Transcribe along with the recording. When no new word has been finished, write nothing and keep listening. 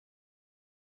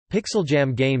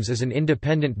PixelJAM Games is an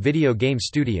independent video game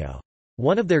studio.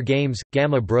 One of their games,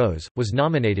 Gamma Bros, was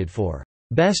nominated for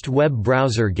Best Web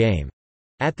Browser Game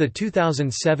at the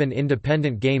 2007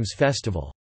 Independent Games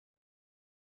Festival.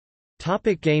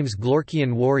 Topic games.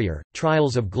 Glorkian Warrior,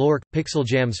 Trials of Glork,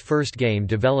 PixelJAM's first game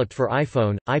developed for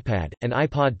iPhone, iPad, and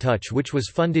iPod Touch, which was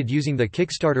funded using the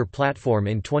Kickstarter platform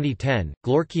in 2010.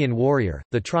 Glorkian Warrior,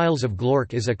 The Trials of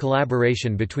Glork is a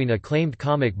collaboration between acclaimed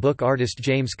comic book artist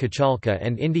James Kochalka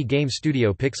and indie game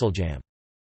studio PixelJAM.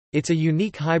 It's a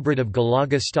unique hybrid of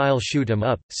Galaga-style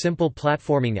shoot-'em-up, simple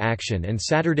platforming action and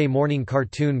Saturday morning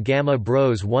cartoon. Gamma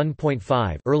Bros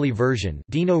 1.5 early version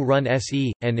Dino Run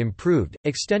SE, and improved,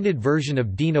 extended version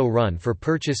of Dino Run for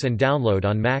purchase and download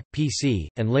on Mac, PC,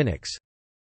 and Linux.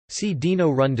 See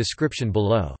Dino Run description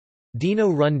below. Dino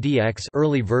Run DX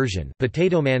early version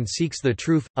Potato Man Seeks the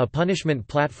Truth, a punishment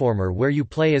platformer where you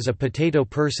play as a potato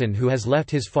person who has left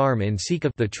his farm in seek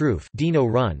of the truth. Dino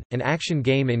Run, an action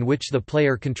game in which the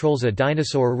player controls a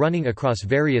dinosaur running across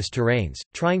various terrains,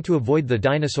 trying to avoid the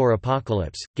dinosaur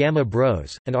apocalypse. Gamma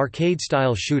Bros, an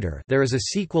arcade-style shooter. There is a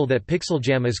sequel that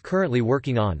PixelJAM is currently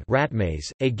working on, Rat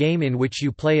Maze, a game in which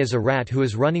you play as a rat who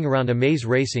is running around a maze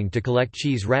racing to collect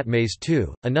cheese. Rat Maze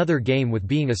 2, another game with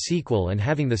being a sequel and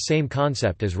having the same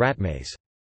concept as Rat Maze.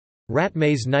 Rat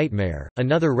Maze Nightmare,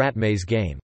 another Rat Maze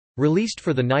game. Released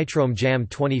for the Nitrome Jam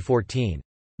 2014.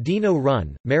 Dino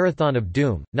Run, Marathon of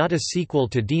Doom, not a sequel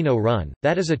to Dino Run,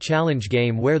 that is a challenge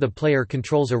game where the player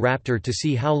controls a raptor to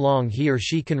see how long he or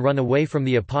she can run away from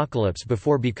the apocalypse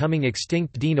before becoming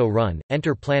extinct. Dino Run,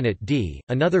 Enter Planet D,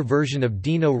 another version of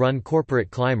Dino Run. Corporate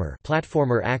Climber,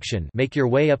 platformer action, make your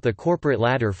way up the corporate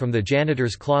ladder from the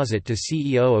janitor's closet to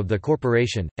CEO of the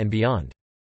corporation, and beyond.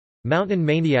 Mountain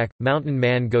Maniac – Mountain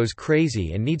Man goes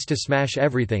crazy and needs to smash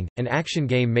everything, an action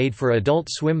game made for Adult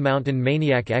Swim. Mountain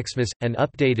Maniac Xmas – an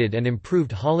updated and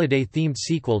improved holiday-themed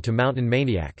sequel to Mountain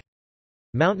Maniac.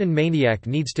 Mountain Maniac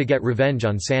needs to get revenge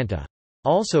on Santa.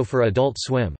 Also for Adult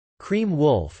Swim. Cream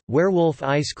Wolf – Werewolf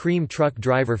ice cream truck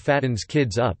driver fattens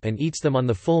kids up and eats them on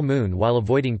the full moon while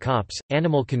avoiding cops,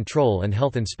 animal control and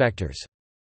health inspectors.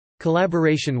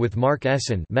 Collaboration with Mark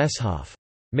Essen Messhoff.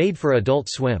 Made for Adult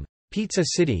Swim. Pizza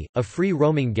City, a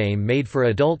free-roaming game made for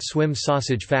Adult Swim.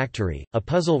 Sausage Factory, a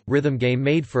puzzle, rhythm game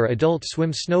made for Adult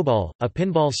Swim. Snowball, a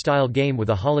pinball-style game with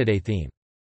a holiday theme.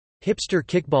 Hipster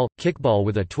Kickball – Kickball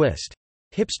with a twist.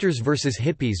 Hipsters vs.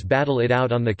 hippies battle it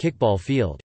out on the kickball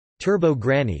field. Turbo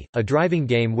Granny, a driving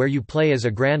game where you play as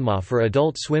a grandma for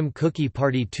Adult Swim. Cookie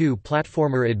Party 2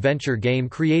 platformer adventure game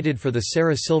created for the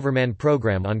Sarah Silverman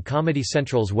program on Comedy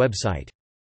Central's website.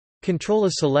 Control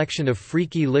a selection of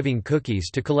freaky living cookies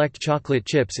to collect chocolate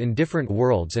chips in different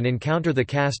worlds and encounter the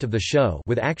cast of the show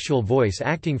with actual voice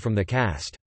acting from the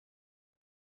cast.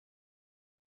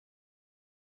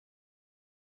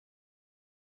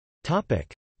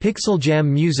 PixelJAM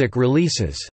music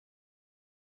releases.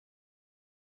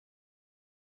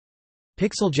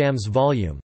 PixelJAM's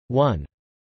Volume 1.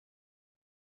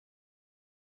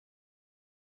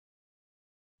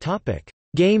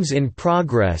 Games in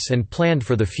progress and planned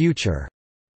for the future.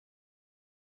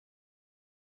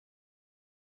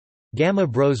 Gamma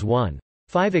Bros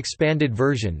 1.5 expanded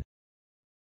version.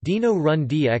 Dino Run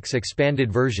DX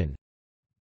expanded version.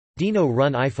 Dino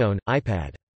Run iPhone,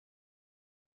 iPad.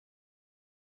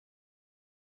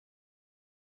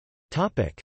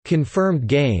 Confirmed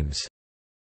games.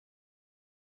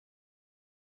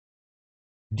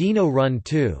 Dino Run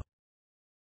 2.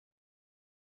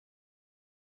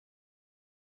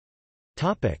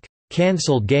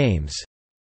 Cancelled games.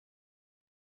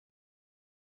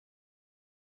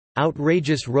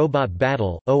 Outrageous Robot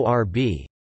Battle, ORB.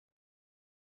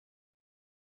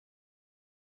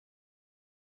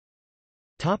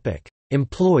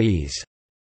 Employees.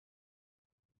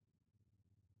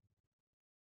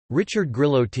 Richard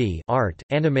Grillotti, art,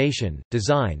 animation,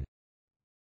 design.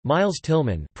 Miles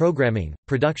Tillman, programming,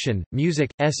 production,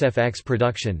 music, SFX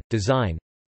production, design.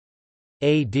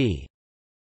 A.D.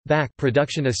 Back,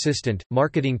 production assistant,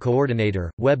 marketing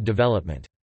coordinator, web development.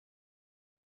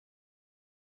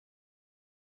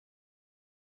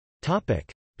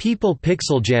 People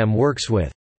PixelJAM works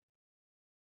with.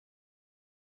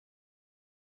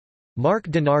 Mark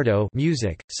DiNardo,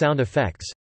 music, sound effects.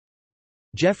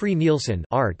 Jeffrey Nielsen,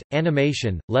 art,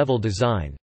 animation, level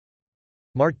design.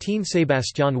 Martín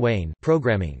Sebastián Wayne,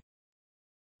 programming.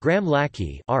 Graham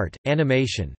Lackey, art,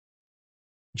 animation.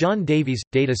 John Davies,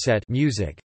 dataset,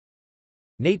 music.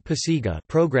 Nate Pasiga,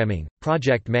 programming,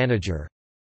 project manager.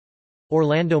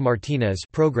 Orlando Martinez,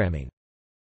 programming.